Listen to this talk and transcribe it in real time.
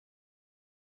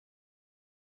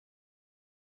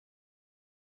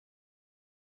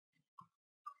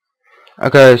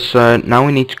Okay, so now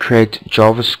we need to create a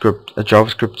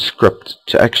JavaScript script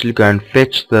to actually go and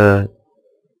fetch the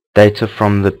data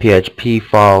from the PHP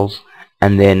files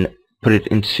and then put it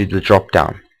into the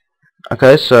dropdown.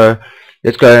 Okay, so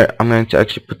let's go. I'm going to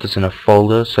actually put this in a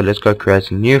folder, so let's go create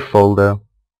a new folder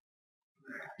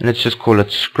and let's just call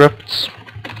it scripts,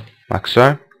 like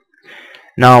so.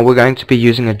 Now we're going to be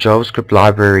using a JavaScript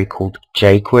library called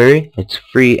jQuery. It's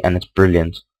free and it's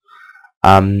brilliant.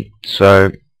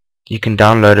 So you can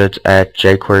download it at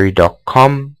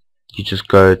jQuery.com. You just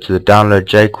go to the download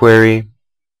jQuery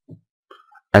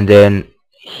and then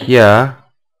here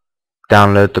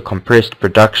download the compressed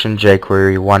production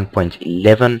jQuery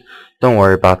 1.11. Don't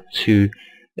worry about 2.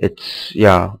 It's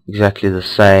exactly the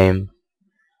same.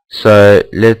 So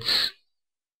let's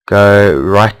go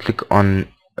right click on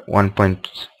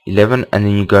 1.11 and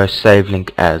then you go save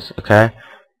link as, okay,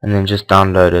 and then just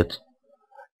download it.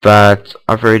 But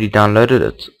I've already downloaded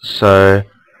it, so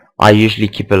I usually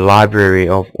keep a library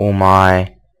of all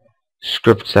my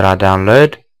scripts that I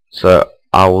download. So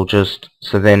I will just,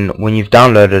 so then when you've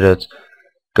downloaded it,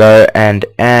 go and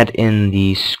add in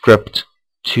the script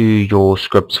to your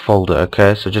scripts folder.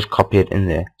 Okay, so just copy it in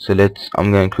there. So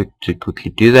I'm going to quickly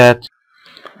do that.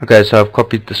 Okay, so I've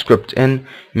copied the script in.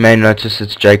 You may notice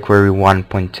it's jQuery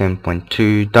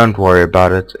 1.10.2. Don't worry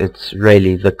about it. It's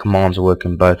really, the commands work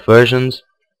in both versions.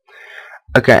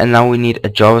 Okay, and now we need a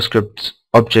JavaScript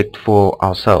object for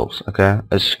ourselves. Okay,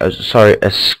 a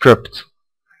script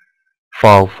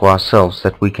file for ourselves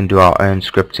that we can do our own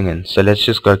scripting in. So let's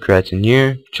just go create a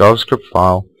new JavaScript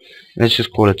file. Let's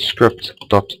just call it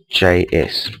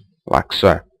script.js, like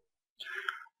so.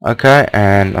 Okay,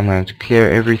 and I'm going to clear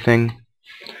everything.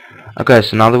 Okay,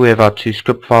 so now that we have our 2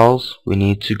 script files, we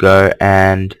need to go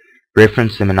and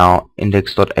reference them in our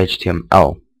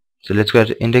index.html. So let's go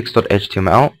to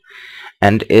index.html,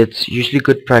 and it's usually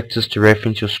good practice to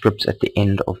reference your scripts at the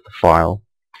end of the file.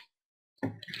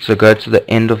 So go to the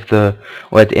end of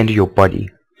at the end of your body.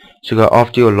 So go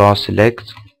after your last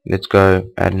select. Let's go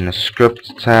add in a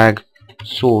script tag,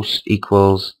 source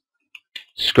equals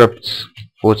scripts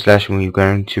 / and we're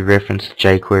going to reference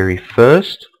jQuery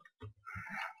first.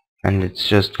 And let's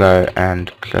just go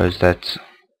and close that.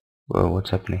 Well,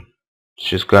 what's happening? Let's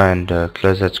just go and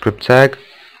close that script tag,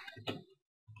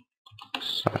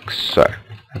 like so.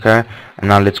 Okay, and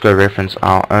now let's go reference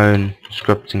our own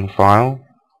scripting file.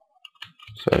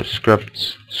 So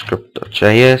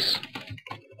script.js.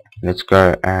 Let's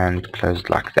go and close it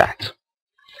like that.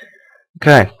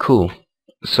 Okay, cool.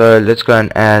 So let's go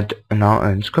and add in our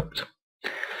own script.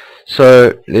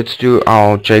 So let's do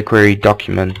our jQuery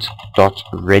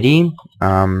document.ready.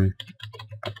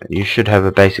 You should have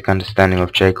a basic understanding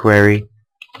of jQuery.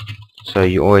 So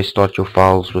you always start your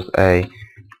files with a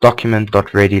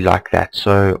document.ready like that.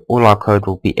 So all our code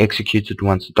will be executed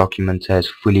once the document has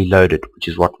fully loaded, which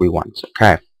is what we want.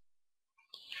 Okay.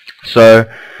 So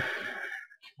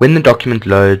when the document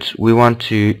loads, we want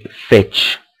to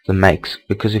fetch the makes,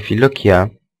 because if you look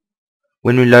here,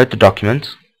 when we load the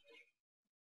document,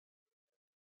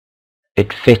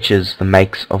 it fetches the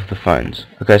makes of the phones.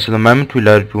 Okay, so the moment we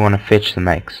load it, we want to fetch the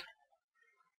makes.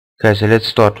 Okay, so let's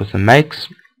start with the makes.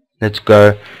 Let's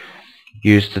go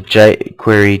use the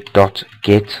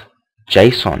jQuery.get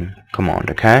JSON command.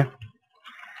 Okay,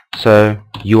 so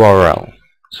URL.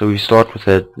 So we start with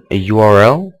a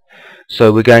URL.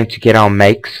 So we're going to get our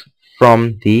makes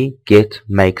from the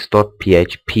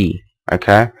getMakes.php.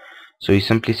 Okay, so you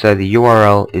simply say the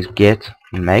URL is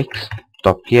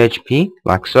getMakes.php,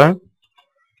 like so.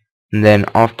 And then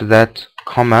after that,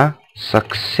 comma,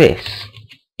 success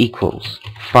equals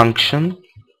function,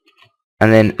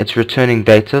 and then it's returning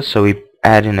data, so we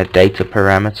add in a data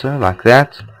parameter like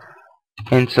that,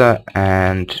 enter,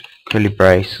 and curly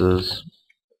braces,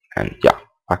 and yeah,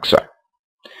 like so.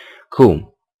 Cool.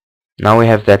 Now we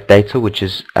have that data, which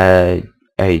is a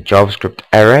JavaScript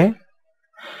array.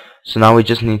 So now we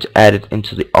just need to add it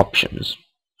into the options.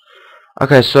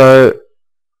 Okay, so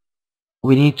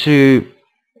we need to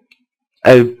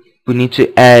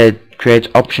create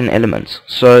option elements.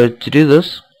 So to do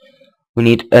this, we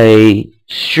need a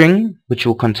string which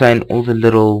will contain all the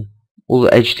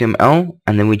HTML,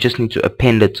 and then we just need to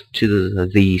append it to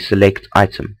the select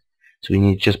item. So we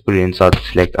need to just put it inside the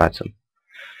select item.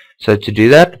 So to do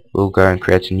that, we'll go and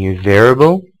create a new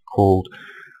variable called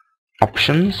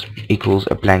options equals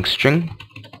a blank string.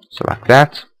 So like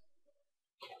that.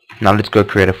 Now let's go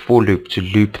create a for loop to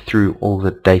loop through all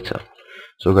the data.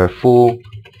 So we'll go for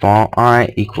var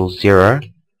I equals 0,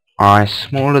 I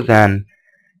smaller than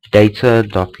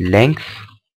data.length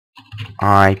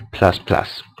I++.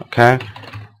 Okay,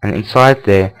 and inside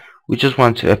there we just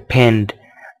want to append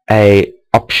a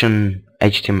option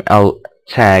HTML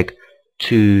tag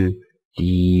to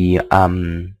the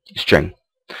string.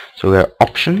 So we have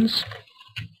options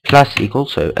plus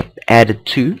equals, so added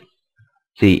to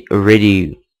the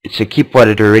already, so keep what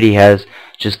it already has,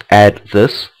 just add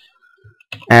this,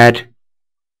 add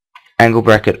angle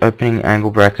bracket, opening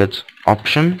angle bracket,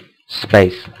 option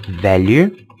space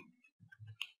value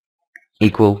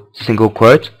equal single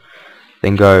quote,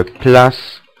 then go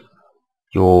plus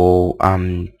your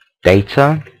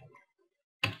data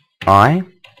I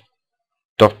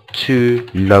dot to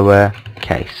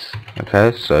lowercase.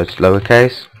 Okay, so it's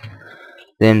lowercase,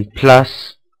 then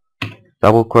plus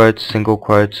double quote, single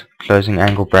quote, closing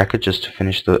angle bracket just to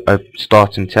finish the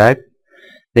starting tag.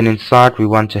 Then inside we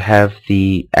want to have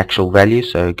the actual value,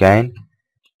 so again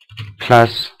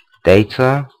plus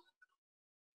data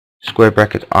square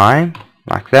bracket I,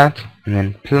 like that, and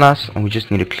then plus, and we just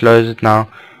need to close it now,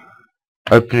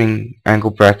 opening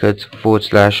angle bracket forward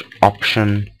slash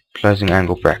option closing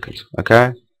angle bracket.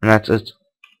 Okay, and that's it.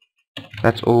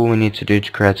 That's all we need to do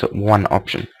to create one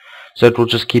option. So it will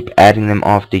just keep adding them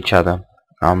after each other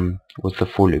with the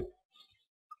for loop.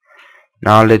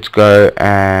 Now let's go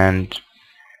append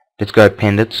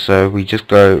it. So we just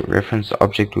go reference the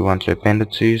object we want to append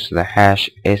it to, so the hash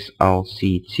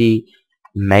slct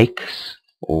makes,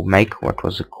 or make, what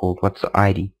was it called, what's the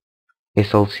ID,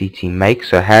 slct make,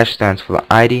 so hash stands for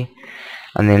the ID,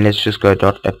 and then let's just go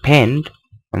dot append,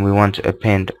 and we want to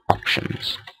append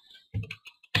options.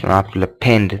 So now it will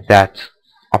append that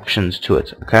options to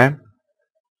it. Okay,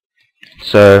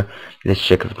 so let's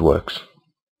check if it works.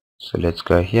 So let's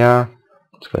go here,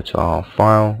 let's go to our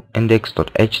file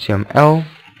index.html,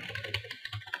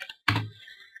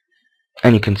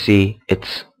 and you can see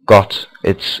it's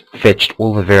fetched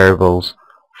all the variables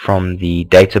from the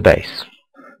database.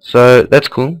 So that's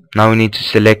cool. Now we need to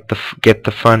select get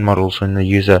the phone models when the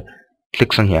user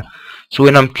clicks on here. So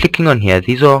when I'm clicking on here,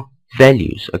 these are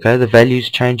values. Okay, the value's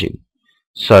changing.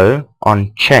 So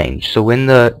on change, so when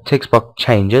the text box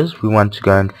changes, we want to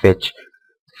go and fetch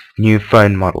new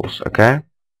phone models. Okay,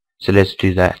 so let's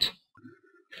do that.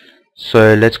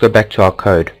 So let's go back to our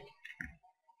code.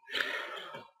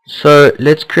 So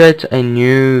let's create a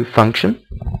new function.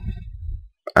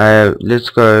 Let's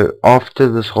go after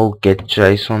this whole get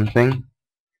JSON thing.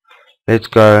 Let's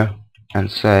go and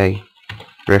say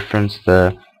reference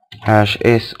the hash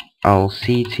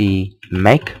slct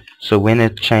make. So when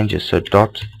it changes, so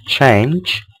dot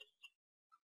change,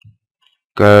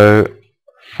 go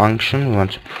function, we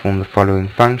want to perform the following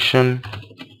function,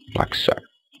 like so.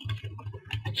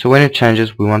 So when it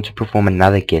changes, we want to perform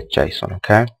another get JSON.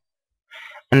 Okay,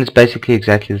 and it's basically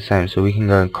exactly the same. So we can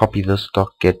go and copy this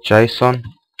dot get JSON,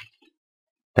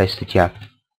 paste it here.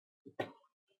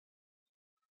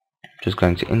 Just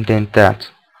going to indent that.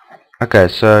 Okay,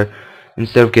 so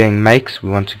instead of getting makes,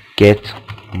 we want to get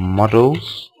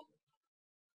models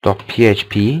dot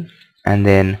php, and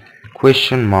then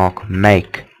question mark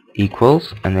make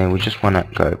equals, and then we just want to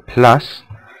go plus,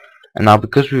 and now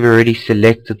because we've already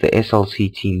selected the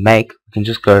slct make, we can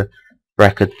just go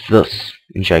bracket this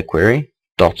in jQuery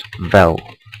dot val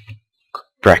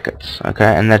brackets. Okay,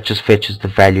 and that just fetches the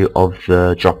value of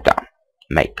the drop down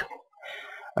make.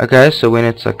 Okay, so when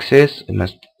it's success, it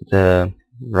must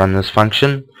run this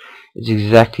function. It's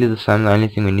exactly the same. The only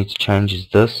thing we need to change is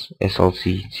this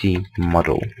slct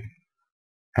model,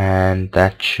 and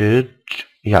that should,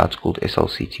 yeah, it's called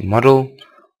slct model.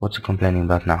 What's it complaining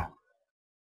about now?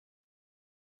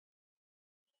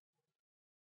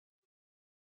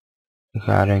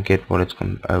 Okay, I don't get what it's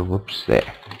oh, whoops,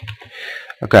 there.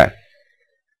 Okay,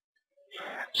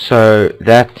 so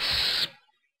that's,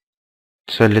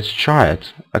 so let's try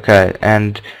it. Okay,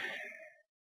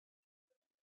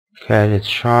 let's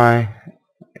try,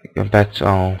 go back to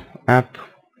our app,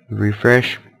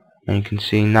 refresh, and you can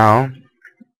see now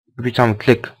every time we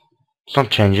click, it's not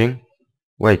changing.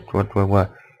 Wait, what?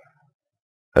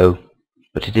 Oh,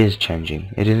 but it is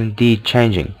changing. It is indeed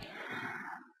changing.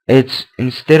 It's,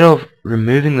 instead of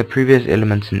removing the previous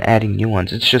elements and adding new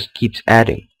ones, it just keeps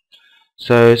adding.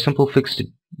 So simple fix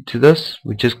to this,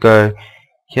 we just go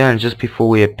here, and just before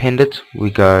we append it, we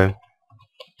go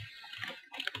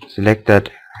select that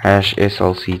hash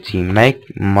slct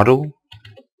make model,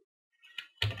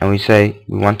 and we say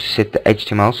we want to set the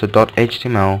HTML, so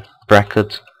 .html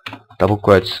bracket double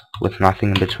quotes with nothing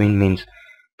in between means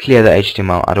clear the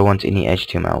HTML. I don't want any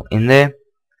HTML in there.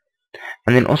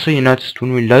 And then also you noticed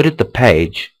when we loaded the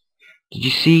page, did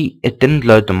you see it didn't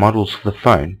load the models for the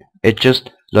phone? It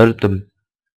just loaded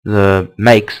the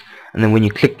makes, and then when you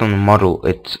clicked on the model,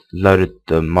 it loaded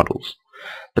the models.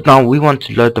 But now we want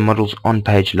to load the models on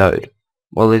page load.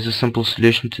 Well, there's a simple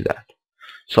solution to that.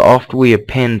 So after we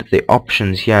append the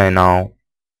options here in our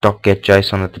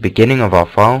 .getJSON at the beginning of our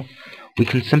file, we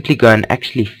can simply go and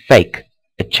actually fake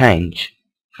a change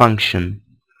function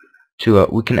to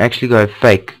we can actually go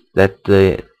fake that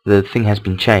the thing has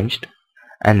been changed,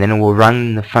 and then it will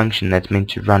run the function that's meant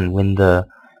to run when the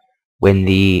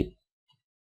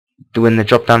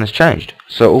drop down is changed.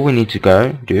 So all we need to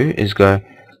go do is go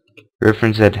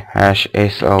reference that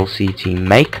 #slct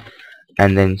make,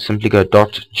 and then simply go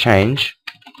 .change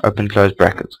open close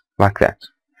brackets like that.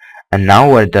 And now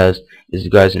what it does is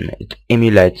it goes and it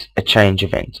emulates a change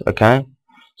event. Okay,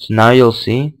 so now you'll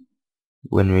see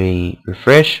when we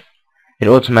refresh, it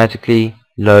automatically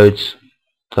loads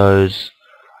those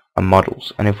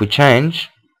models, and if we change,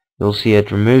 you'll see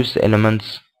it removes the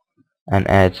elements and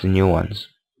adds the new ones.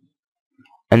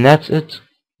 And that's it.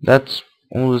 That's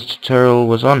all this tutorial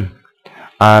was on.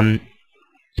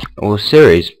 Or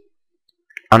series.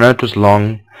 I know it was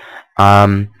long.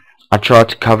 I tried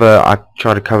to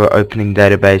cover opening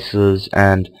databases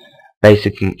and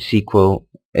basic SQL,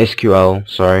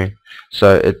 sorry.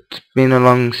 So it's been a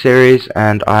long series,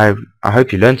 and I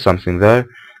hope you learned something though.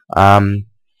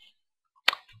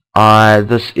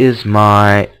 This is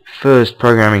my first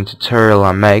programming tutorial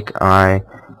I make. I've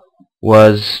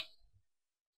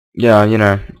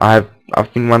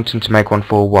been wanting to make one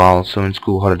for a while, so when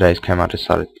school holidays came I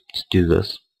decided to do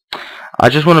this. I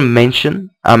just want to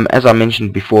mention, as I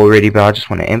mentioned before already, but I just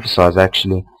want to emphasize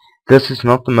actually, this is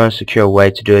not the most secure way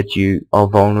to do it. You are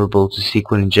vulnerable to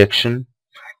SQL injection,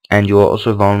 and you are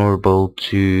also vulnerable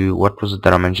to, what was it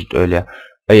that I mentioned earlier?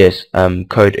 Oh yes,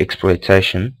 code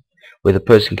exploitation, where the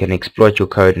person can exploit your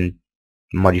code and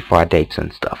modify data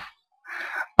and stuff.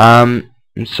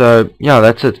 So yeah,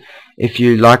 that's it. If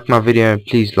you liked my video,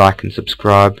 please like and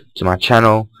subscribe to my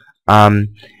channel.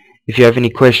 If you have any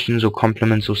questions or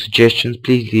compliments or suggestions,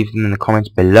 please leave them in the comments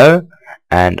below,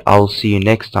 and I'll see you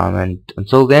next time, and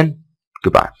until then,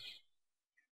 goodbye.